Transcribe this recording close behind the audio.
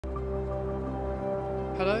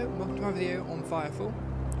Hello, welcome to my video on Firefall.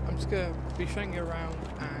 I'm just going to be showing you around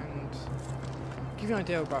and give you an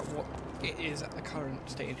idea about what it is at the current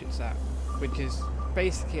stage it's at, which is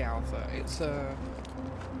basically alpha. It's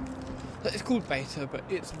called beta, but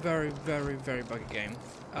it's very buggy game.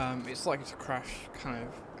 It's likely to crash kind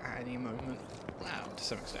of at any moment, to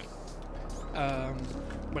some extent.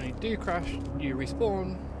 When you do crash, you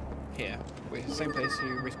respawn here, which is the same place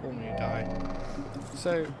you respawn when you die.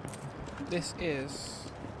 So this is,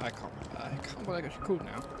 I can't remember what it's actually called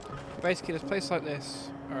now. Basically, there's places like this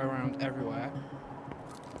are around everywhere,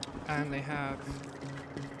 and they have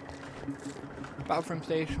battle frame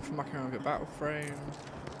station for mucking around with your battle frame.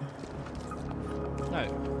 No,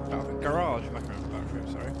 garage for mucking around with battle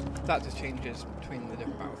frame. Sorry, that just changes between the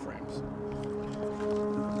different battle frames.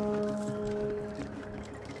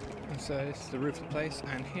 And so this is the roof of the place,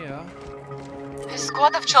 and here. A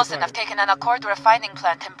squad of Chosen have taken an Accord refining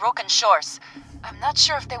plant in Broken Shores. I'm not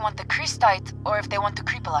sure if they want the Christite or if they want to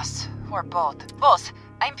cripple us, or both. Boss,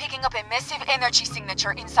 I'm picking up a massive energy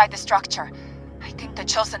signature inside the structure. I think the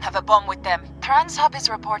Chosen have a bomb with them. TransHub is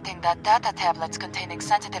reporting that data tablets containing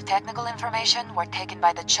sensitive technical information were taken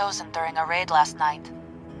by the Chosen during a raid last night.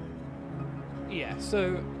 Yeah,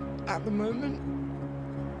 so at the moment,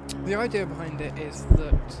 the idea behind it is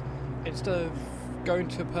that instead of going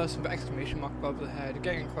to a person with exclamation mark above the head,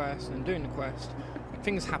 getting a quest and doing the quest,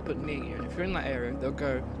 things happen near you. And if you're in that area, they'll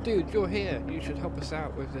go, "Dude, you're here. You should help us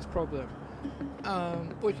out with this problem."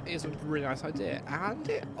 Which is a really nice idea, and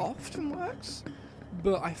it often works.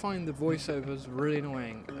 But I find the voiceovers really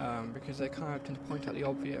annoying because they kind of tend to point out the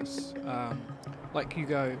obvious. Like you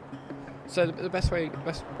go. So the best way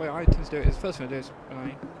I tend to do it is, first thing I do is when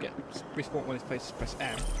I get respawn one of these places, press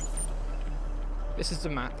M. This is the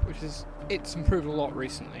map, which is it's improved a lot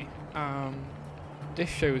recently. This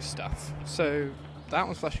shows stuff. So that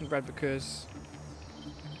one's flashing red because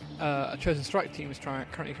a Chosen strike team is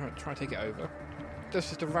currently trying to take it over. That's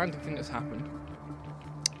just a random thing that's happened.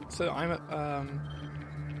 So I'm at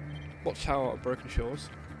Watchtower of Broken Shores.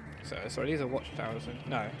 So sorry, these are watchtowers.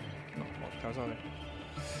 No, not watchtowers, are they?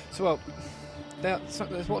 So well,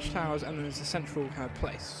 there's watchtowers and then there's a central kind of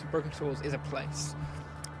place. Broken Shores is a place,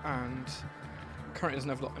 and currently doesn't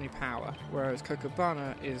have any power, whereas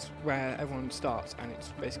Cocobana is where everyone starts, and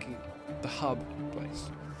it's basically the hub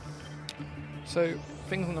place. So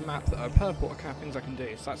things on the map that are purple are kind of things I can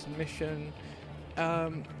do. So that's a mission.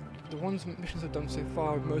 The missions I've done so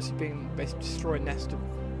far have mostly been basically destroy a nest of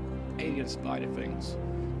alien spider things.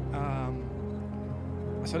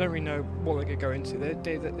 So I don't really know what they're going to go into.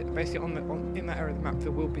 Basically in that area of the map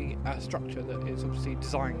there will be a structure that is obviously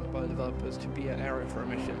designed by the developers to be an area for a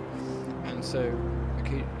mission. And so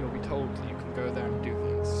you'll be told that you can go there and do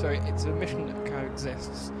things. So it's a mission that kind of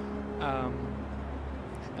exists.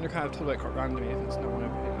 And you're kind of told about it quite randomly if there's no one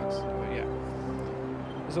over here. But yeah.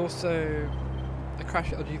 There's also a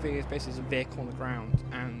crash LGV is basically a vehicle on the ground,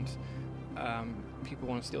 and people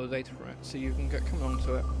want to steal the data from it. So you can come along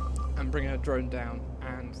to it and bring a drone down,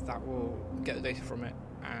 and that will get the data from it,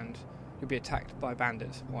 and you'll be attacked by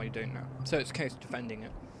bandits while you're doing that. So it's a case of defending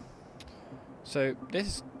it. So this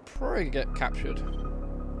is probably going to get captured.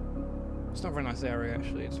 It's not a very nice area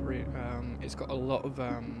actually. It's really, it's got a lot of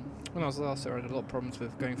when I was last there I had a lot of problems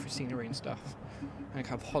with going through scenery and stuff, and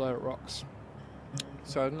kind of hollow rocks.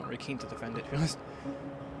 So I'm not really keen to defend it, to be honest.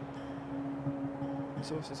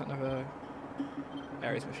 So also there's another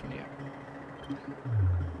areas mission here.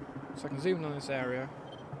 So I can zoom in on this area.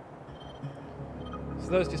 So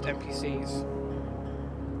those are just NPCs.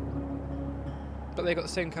 But they've got the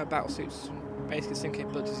same kind of battle suits, basically the same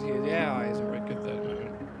capabilities as you. The AI isn't very good there at the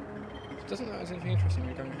moment. It doesn't look like there's anything interesting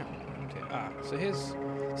we're going to happen. So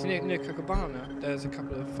near Cocobana, there's a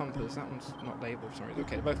couple of thumpers. That one's not labelled for some reason.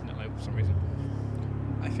 Okay, they're both not labelled for some reason.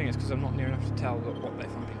 I think it's because I'm not near enough to tell what they're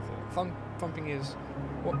thumping for. Thumping is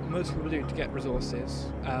what most people do to get resources,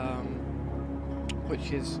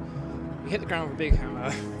 which is you hit the ground with a big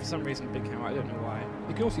hammer. For some reason, a big hammer. I don't know why.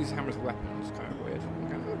 You can also use hammers as weapons. It's kind of weird.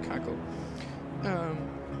 Kind of cool.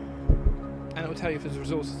 And it will tell you if there's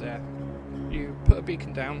resources there. You put a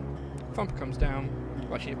beacon down. Thumper comes down.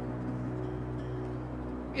 Actually,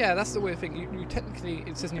 yeah, that's the weird thing. You technically,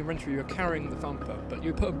 it says in your inventory you're carrying the thumper, but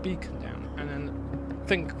you put a beacon down, and then the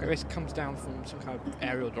thing basically comes down from some kind of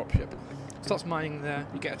aerial dropship. Starts mining there,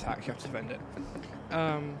 you get attacked, you have to defend it.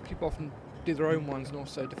 People often do their own ones and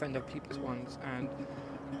also defend other people's ones, and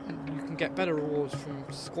you can get better rewards from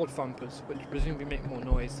squad thumpers, which presumably make more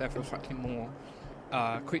noise, therefore attracting more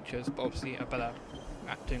creatures, but obviously are better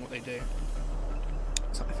at doing what they do.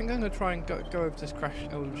 So I think I'm going to try and go over this crash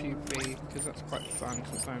LGV, because that's quite fun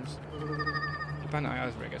sometimes. Bandit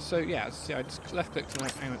Eyes Rigger. So yeah, see, I just left click to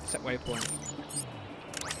aim at set waypoint,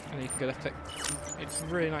 and then you can go left click. It's a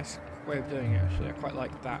really nice way of doing it actually. I quite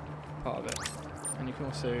like that part of it. And you can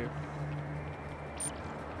also,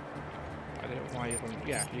 I don't know why you wouldn't,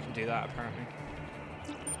 yeah, you can do that apparently.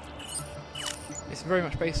 It's very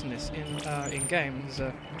much based on this in game. There's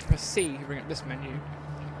a, once you press C, you bring up this menu.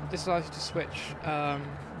 This allows you to switch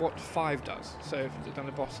what 5 does. So if you look down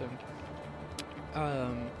the bottom,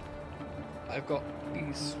 I've got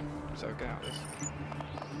these, so get out of this,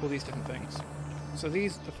 all these different things. So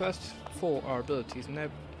these, the first 4 are abilities, and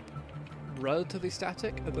they're relatively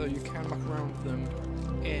static, although you can muck around with them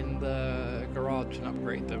in the garage and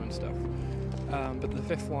upgrade them and stuff. But the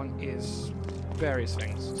 5th one is various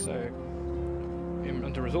things. So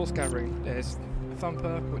under resource gathering, there's a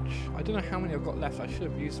thumper, which I don't know how many I've got left. I should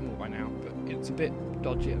have used them all by now, but it's a bit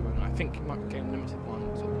dodgy at the moment. I think you might gain limited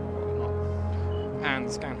ones or whatnot. And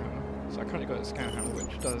the scan hammer. So I currently got the scan hammer,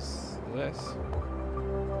 which does this.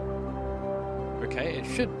 Okay, it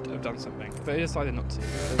should have done something, but it decided not to.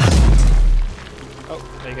 Oh,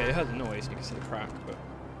 there you go. You heard the noise. You can see the crack, but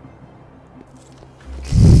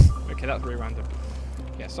okay, that was really random.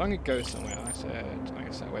 Yeah, so I'm gonna go somewhere. I said I'm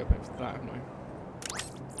gonna set a waypoint for that, haven't I?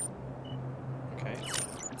 Okay.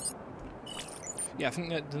 Yeah, I think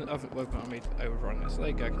that the other waypoint I made overrun this. So there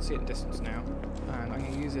you go. I can see it in distance now, and I'm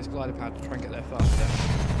gonna use this glider pad to try and get there faster.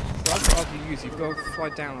 So that's what I'll use. You've got to fly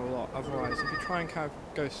down a lot. Otherwise, if you try and kind of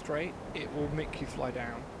go straight, it will make you fly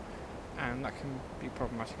down. And that can be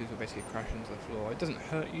problematic because you'll basically crash into the floor. It doesn't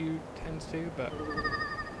hurt you, tends to, but...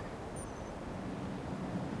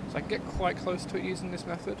 So I can get quite close to it using this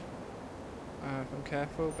method, if I'm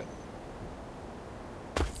careful, but...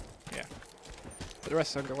 Yeah. But the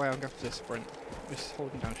rest of the way I'll go for this sprint, just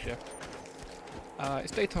holding down shift.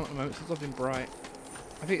 It's daytime at the moment, so it's lovely and bright.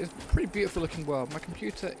 I think it's a pretty beautiful looking world. My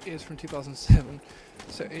computer is from 2007,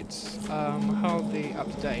 so it's hardly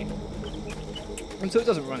up to date. And so it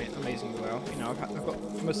doesn't run it amazingly well. You know, I've got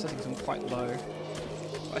most settings on quite low,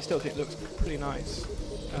 but I still think it looks pretty nice.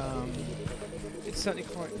 It's certainly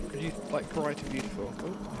quite like bright and beautiful.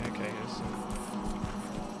 Oh, okay,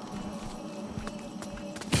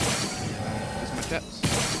 there's my jets.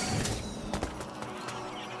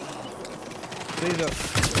 These are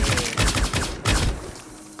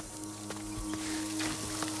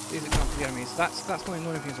kind of the enemies. That's one of the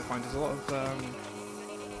annoying things I find. There's a lot of the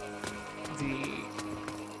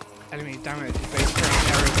enemy damage is based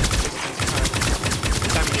around areas of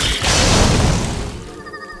damage.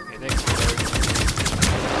 Okay, they explode.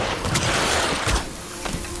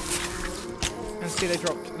 And see, they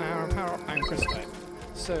dropped an arrow power up and crystite.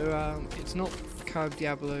 So it's not kind of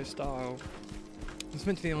Diablo style. It's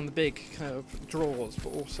meant to be on the big kind of draws,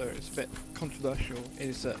 but also it's a bit controversial.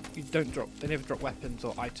 Is that you don't drop? They never drop weapons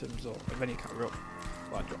or items or of any kind of drop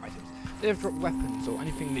items. They never drop weapons or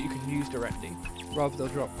anything that you can use directly. Rather, they'll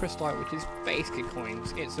drop crystallite, which is basically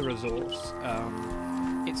coins. It's a resource.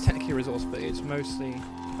 It's technically a resource, but it's mostly.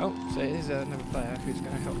 Oh, so it is another player who's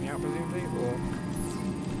going to help me out, presumably, or.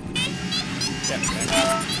 Yeah.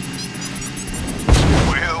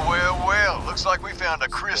 Well. Looks like we found a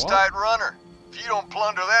crystite runner. If you don't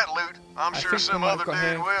plunder that loot, I'm sure some other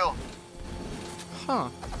dude will. Huh.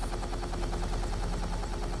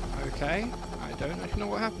 Okay. I don't actually know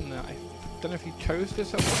what happened there. I don't know if he chose to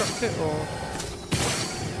self-destruct it or...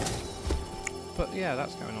 But yeah,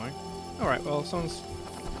 that's kind of annoying. Alright, well, someone's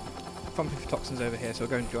thumping for toxins over here, so I'll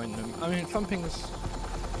go and join them. I mean, thumping's...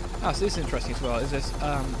 Ah, so this is interesting as well. Is this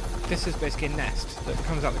is basically a nest that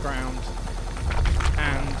comes out the ground,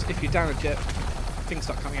 and if you damage it, things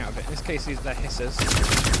start coming out of it. In this case, they're hissers.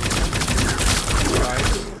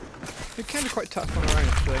 It can be quite tough on their own,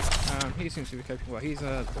 actually. He seems to be coping well. He's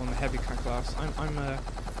on the heavy kind of class. I'm a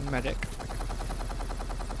medic.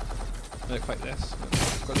 I look like this.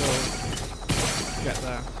 Got a little jet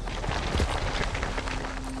there.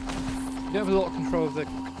 You don't have a lot of control of the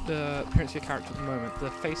appearance of your character at the moment.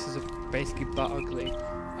 The faces are basically butt ugly,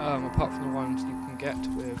 apart from the ones you can get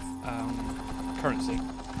with currency.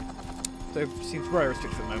 So it seems very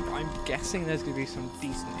restricted at the moment. I'm guessing there's going to be some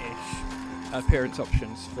decent-ish appearance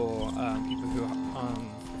options for people who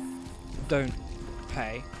don't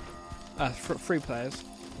pay, for free players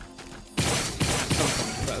at some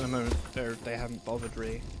point, but at the moment they haven't bothered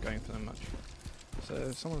really going for them much.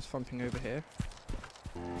 So someone's thumping over here.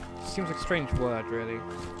 Seems like a strange word, really.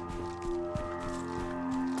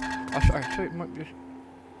 I'll show you, might be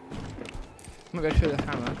able to show you the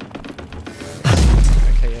hammer.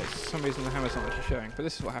 Okay, yeah, for some reason the hammer's not actually showing, but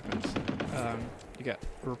this is what happens. You get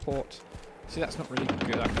a report. See, that's not really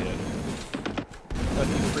good, actually.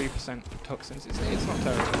 33% toxins. It's not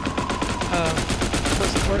terrible.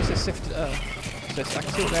 where it says sifted earth, so I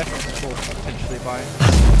can see what they're trying to potentially by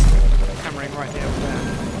hammering right near there.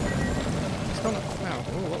 It's gone. Wow,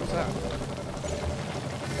 oh, what was that?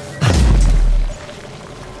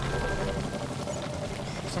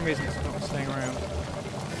 For some reason it's not staying around.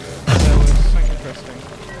 There was something interesting.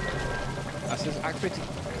 That says activated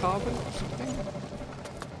carbon or something?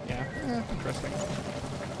 Yeah, interesting.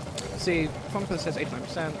 See, Thumper says 89%,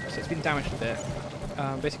 so it's been damaged a bit.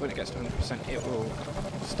 Basically when it gets to 100% it will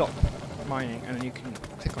stop mining, and then you can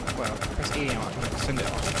click on it, well, press E on it and send it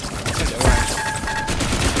away.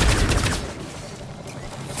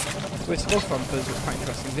 With squad Thumpers, it's quite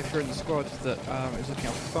interesting. If you're in the squad that is looking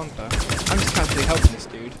out for Thumper, I'm just casually helping this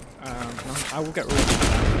dude. I will get rid of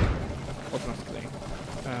that automatically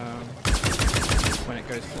when it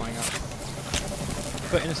goes flying up.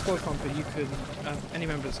 But in a squad Thumper, you could, any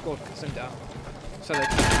member of the squad could send it out, so they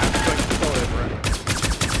can have joint control over it,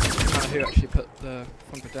 no matter who actually put the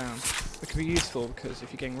Thumper down. It can be useful because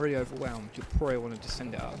if you're getting really overwhelmed, you'll probably want to just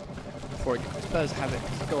send it up before it gets, better to have it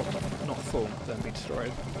go not full than be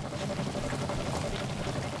destroyed.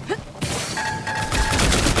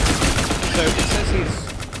 So it says he's...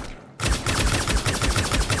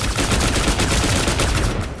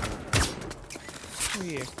 Oh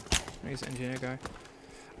yeah, he's the engineer guy.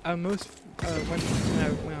 When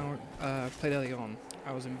I played early on,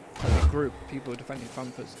 I was in a group of people defending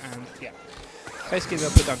Thumpers, and yeah, basically they'll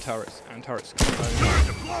put down turrets, and turrets can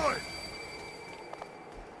deploy.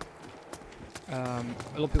 A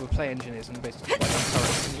lot of people play engineers and basically fly down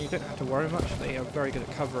turrets, and you don't have to worry much. They are very good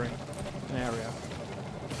at covering an area.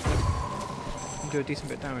 And do a decent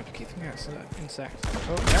bit of damage. I keep thinking it's an insect.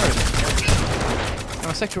 Oh, there it is.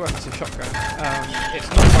 My secondary weapon's a shotgun. It's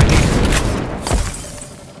not my default.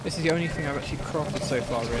 This is the only thing I've actually crafted so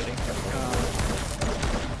far, really.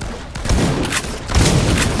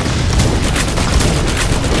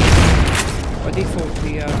 By default,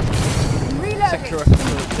 the sector weapon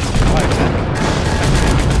for this biotech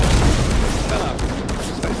fell out.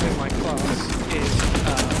 Especially my class is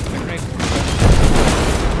a grenade launcher,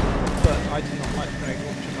 but I do not like grenade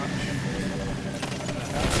launcher much.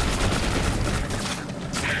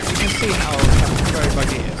 You can see how very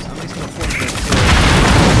buggy it is. I'm just going to form this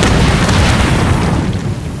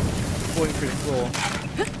falling through the floor.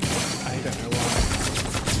 I don't know why.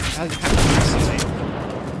 It hasn't happened recently.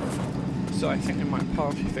 So I think they might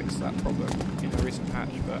partially fix that problem in a recent patch,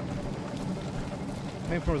 but the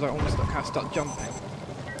main problem is I almost kind of start jumping,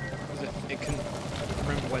 because it can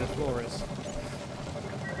remember where the floor is.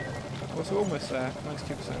 Also almost there,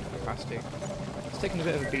 92% capacity. It's taken a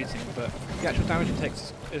bit of a beating, but the actual damage it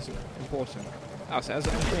takes is important. So as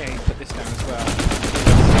an engineer, you put this down as well.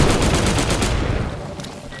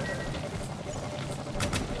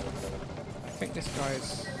 I think this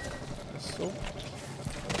guy's assault.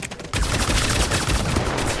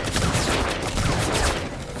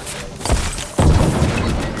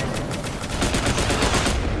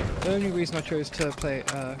 The only reason I chose to play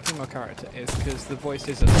a female character is because the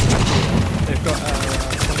voices are they've got a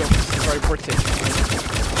very British,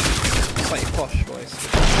 slightly posh voice,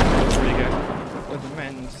 which is really good. Where the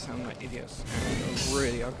men sound like idiots and are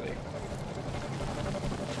really ugly.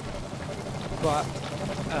 But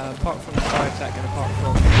apart from the biotech and apart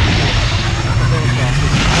from the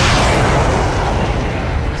classes,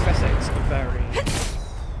 aesthetics are very...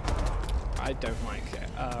 I don't like it.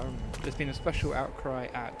 There's been a special outcry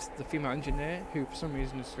at the female engineer, who for some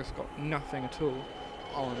reason has just got nothing at all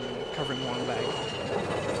on covering one leg.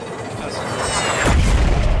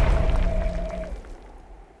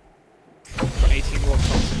 Got 18 war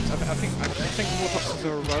toxins. I think war toxins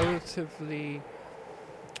are relatively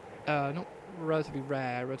not relatively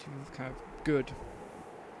rare, relatively kind of good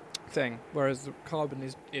thing, whereas the carbon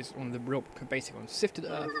is one of the real basic ones. Sifted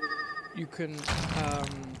earth, you can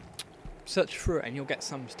search through it and you'll get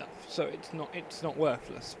some stuff, so it's not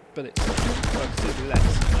worthless, but it's considerably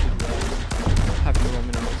less having the raw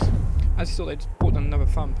minerals. As you saw, they just brought down another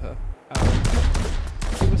Thumper.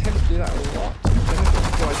 People tend to do that a lot. I don't know if it's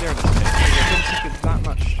a good idea in this case, because there doesn't seem to be that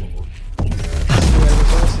much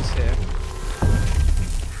resources here.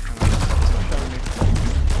 It's not showing me.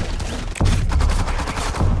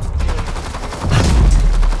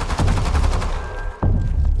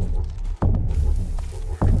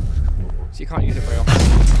 So you can't use it very often.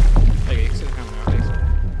 There you go, you can see the camera now at least.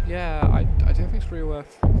 Yeah, I don't think it's really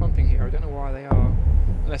worth pumping here. I don't know why they are.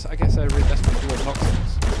 Unless, I guess they're really desperate for more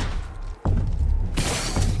toxins.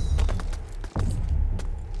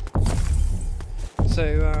 So,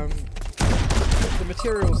 the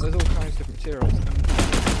materials, there's all kinds of different materials, and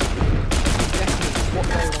definitely what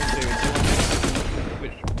they want to do is they want to make something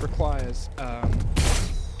which requires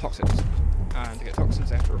toxins, and to get toxins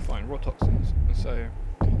they have to refine raw toxins, and so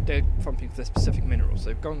they're thumping for the specific minerals. So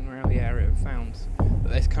they've gone around the area and found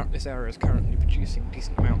that this area is currently producing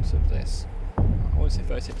decent amounts of this. I won't say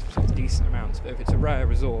 36% decent amounts, but if it's a rare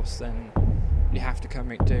resource, then you have to come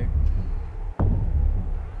make do.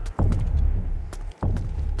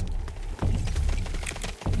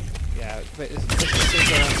 Yeah, but this that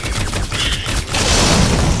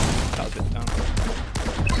was a bit dumb.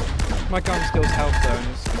 My gun skills health though, and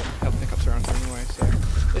his health pickups around anyway, so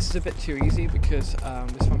this is a bit too easy because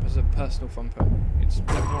this thumper is a personal thumper. It's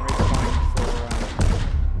not really designed for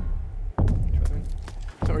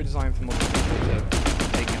it's not really designed for multiple people to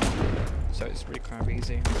take it on, so it's really kind of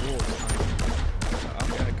easy and reward time. So I'm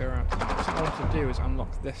going to go around to that. What I want to do is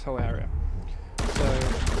unlock this whole area. So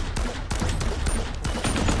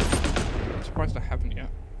I'm surprised I haven't yet.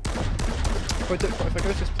 If I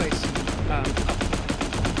go to this place,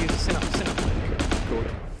 use a synapse it's called,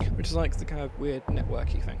 which is like the kind of weird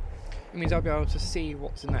networky thing. It means I'll be able to see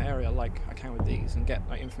what's in that area like I can with these, and get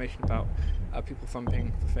like information about people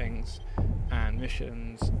thumping for things, and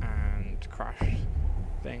missions, and crash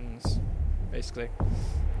things, basically.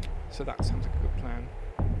 So that sounds like a good plan.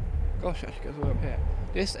 Gosh, it actually goes all the way up here.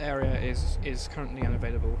 This area is currently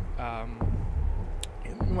unavailable.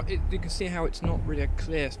 You can see how it's not really a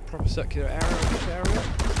clear, proper circular area in this area.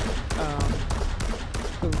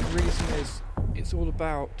 The reason is it's all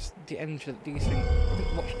about the energy that these things,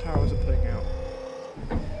 watchtowers are putting out.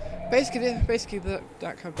 Basically that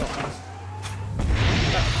kind of darkness.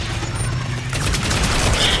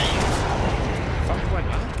 Thumper went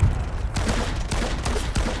out.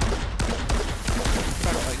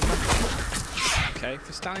 Okay,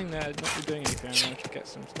 for standing there, not really doing anything, I'm going to get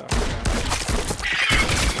some stuff.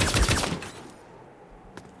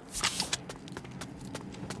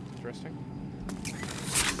 Interesting.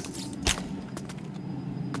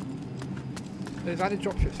 They've added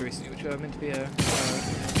dropships recently, which are meant to be a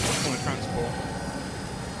form of transport.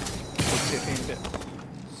 It's being a bit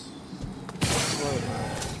slow at the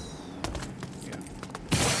moment. Yeah.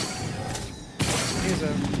 Here's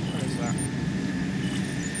where is that?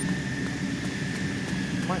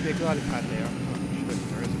 Might be a glider pad here, I'm not sure if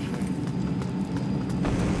there is actually.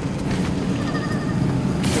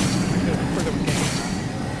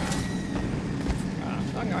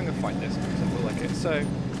 I'm going to fight this because I feel like it. So,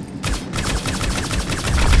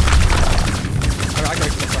 I go to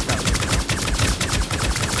the fuck out of it.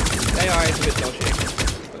 The AI is a bit dodgy,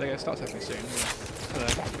 but they're going to start talking soon. So,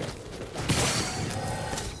 let's go.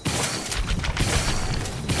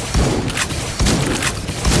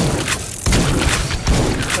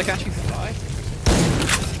 They can actually fly?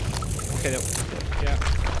 Okay, yeah.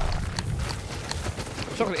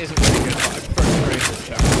 Chocolate isn't really good, but I prefer the very good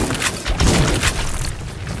show.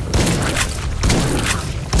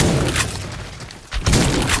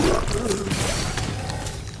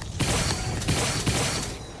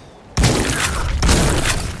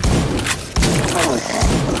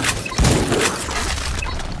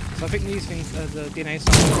 So I think these things, the DNA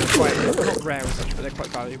samples are quite, not rare as such, but they're quite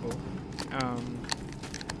valuable.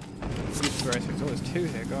 Various things. Oh, there's two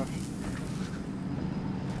here, gosh.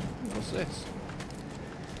 What's this?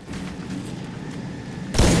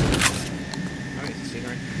 Oh, it's the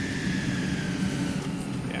scenery.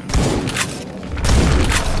 Yeah.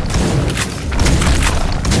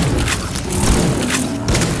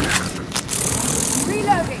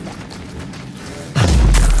 Reloading!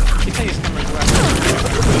 You can use camera as well.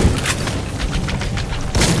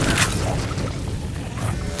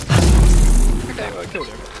 Okay, well, I killed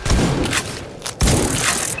him.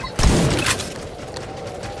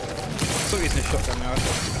 I'm still using a shotgun now, I think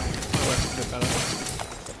it works a bit better.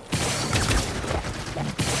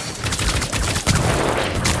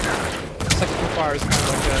 Second fire is kind of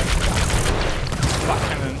like a flat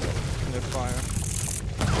cannon kind of fire.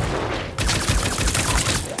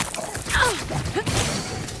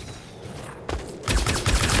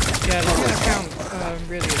 Yeah, the thing I found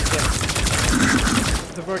really is that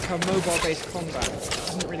the very kind of mobile-based combat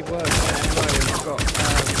doesn't really work in an MMO when you've got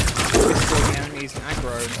whistling enemies and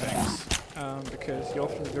aggro and things. Because you're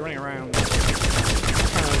often running around trying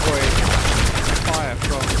to avoid fire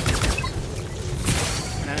from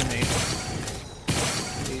an enemy.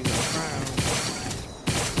 He's around.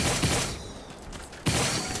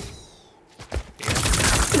 Yeah.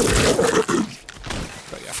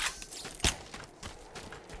 But yeah.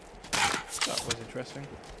 That was interesting.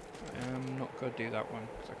 I'm not going to do that one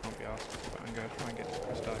because I can't be asked, but I'm going to try and get this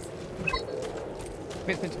crystallite.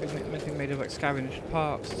 It's meant to be made of like scavenged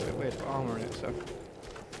parts, it's a bit weird for armour in it, so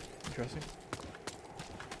interesting.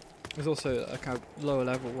 There's also a kind of lower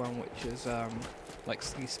level one which is like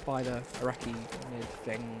these spider Iraqi mid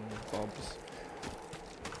thing bobs.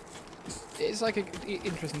 It's like an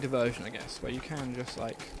interesting diversion, I guess, where you can just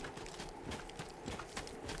like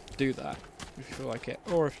do that if you feel like it,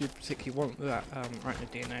 or if you particularly want that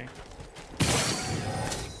arachnid DNA.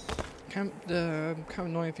 The kind of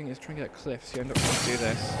annoying thing is trying to get cliffs. You end up trying to do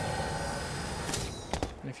this,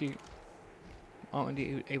 and if you aren't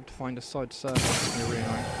indeed able to find a side surface, it's going to be really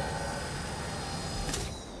annoying.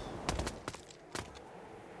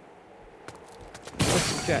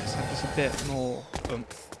 The jets have just a bit more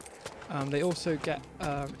oomph. They also get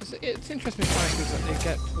it's interesting mechanics that they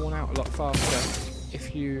get worn out a lot faster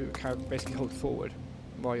if you kind of basically hold forward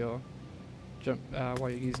while you're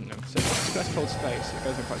using them. So if you just hold space, it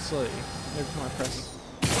goes in quite slowly. Every time I press,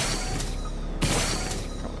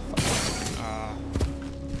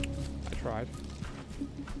 I tried.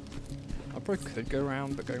 I probably could go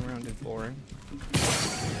around, but going around is boring.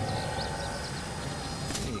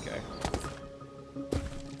 There you go.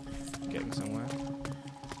 Getting somewhere.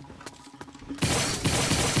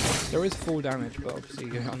 There is full damage, but obviously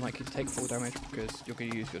you're unlikely to take full damage because you're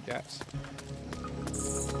going to use your jets.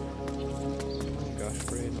 Oh gosh,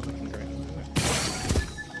 really not looking great.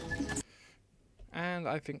 And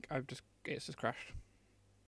I think it's just crashed.